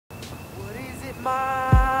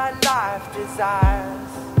my life desires.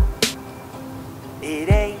 It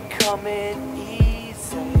ain't coming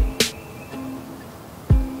easy.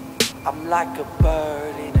 I'm like a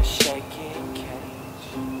bird in a shaking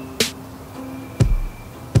cage.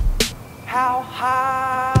 How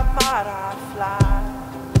high might I fly?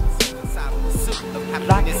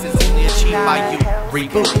 Happiness is only achieved by you.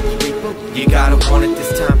 Reboot. You gotta want it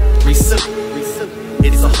this time. Resuit.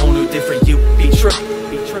 It is a whole new different you. Be true.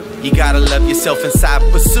 You gotta love yourself inside.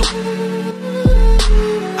 Pursuit.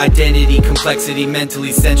 Identity, complexity,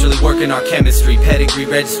 mentally, centrally working our chemistry. Pedigree,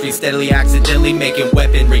 registry, steadily, accidentally making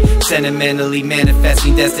weaponry. Sentimentally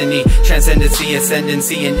manifesting destiny. Transcendency,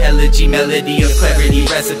 ascendancy, and elegy. Melody of clarity,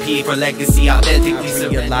 recipe for legacy.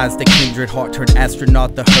 Authentically realize the kindred heart turned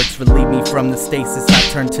astronaut. The hurts relieve me from the stasis. I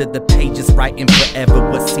turn to the pages, writing forever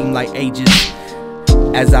what seemed like ages.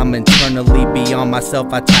 As I'm internally beyond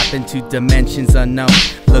myself, I tap into dimensions unknown,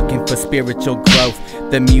 looking for spiritual growth.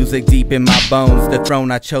 The music deep in my bones, the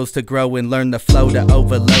throne I chose to grow and learn the flow to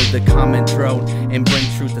overload the common drone and bring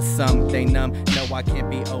truth to some. They numb, no, I can't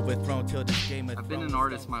be overthrown till this game of I've been an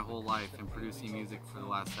artist my whole life and producing music for the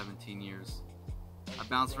last 17 years. I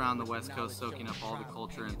bounced around the West Coast soaking up all the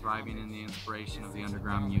culture and thriving in the inspiration of the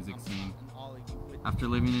underground music scene. After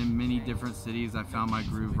living in many different cities, I found my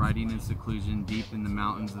groove writing in seclusion deep in the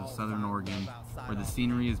mountains of Southern Oregon, where the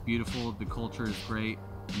scenery is beautiful, the culture is great,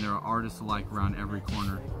 and there are artists alike around every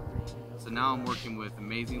corner. So now I'm working with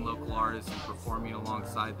amazing local artists and performing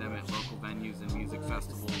alongside them at local venues and music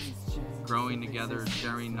festivals, growing together,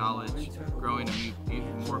 sharing knowledge, growing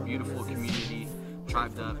a more beautiful community,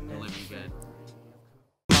 tribed up and living good.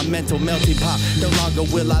 My mental melting pot, no longer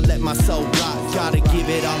will I let my soul rot. Gotta give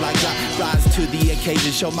it all I got, rise to the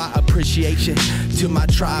occasion, show my appreciation to my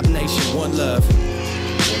tribe nation. One love.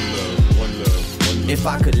 If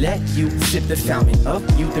I could let you sip the fountain of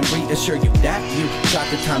youth and reassure you that you got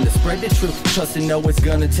the time to spread the truth, trust and know it's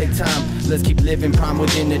gonna take time. Let's keep living prime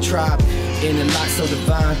within the tribe, in a light so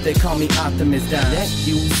divine, they call me Optimus Dimes. Let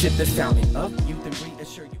you sip the fountain of youth.